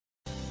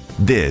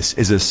This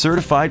is a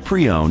certified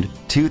pre-owned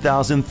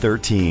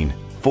 2013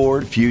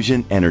 Ford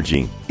Fusion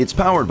Energi. It's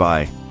powered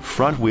by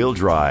front-wheel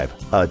drive,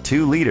 a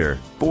 2-liter,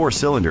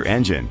 4-cylinder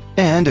engine,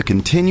 and a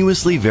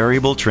continuously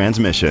variable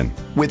transmission.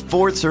 With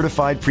Ford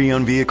certified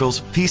pre-owned vehicles,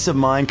 peace of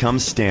mind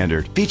comes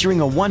standard, featuring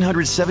a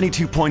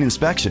 172-point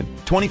inspection,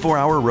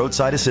 24-hour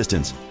roadside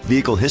assistance,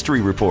 vehicle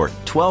history report,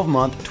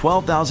 12-month,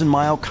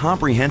 12,000-mile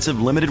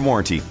comprehensive limited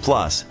warranty,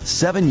 plus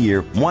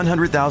 7-year,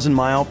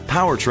 100,000-mile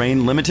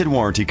powertrain limited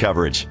warranty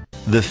coverage.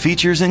 The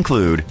features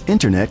include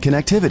internet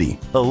connectivity,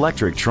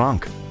 electric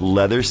trunk,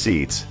 leather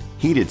seats,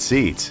 heated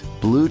seats,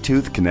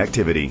 Bluetooth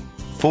connectivity,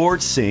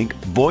 Ford Sync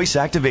voice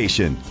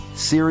activation,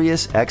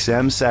 Sirius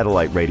XM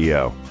satellite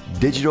radio,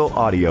 digital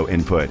audio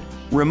input,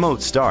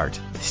 remote start,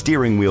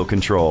 steering wheel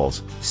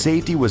controls.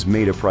 Safety was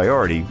made a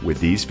priority with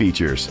these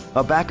features: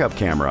 a backup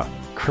camera,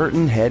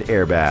 curtain head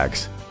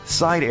airbags,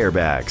 side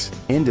airbags,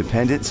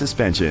 independent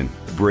suspension,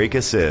 brake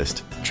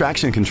assist,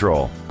 traction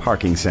control,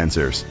 parking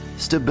sensors,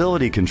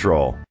 stability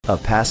control, a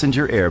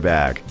passenger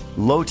airbag,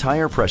 low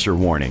tire pressure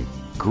warning.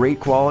 Great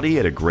quality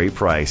at a great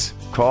price.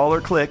 Call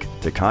or click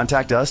to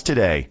contact us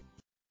today.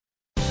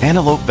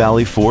 Antelope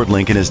Valley Ford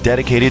Lincoln is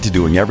dedicated to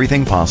doing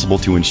everything possible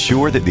to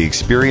ensure that the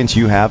experience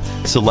you have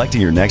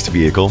selecting your next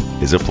vehicle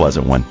is a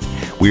pleasant one.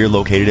 We are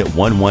located at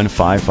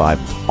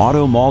 1155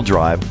 Auto Mall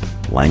Drive,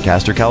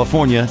 Lancaster,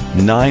 California,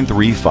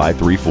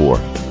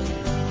 93534.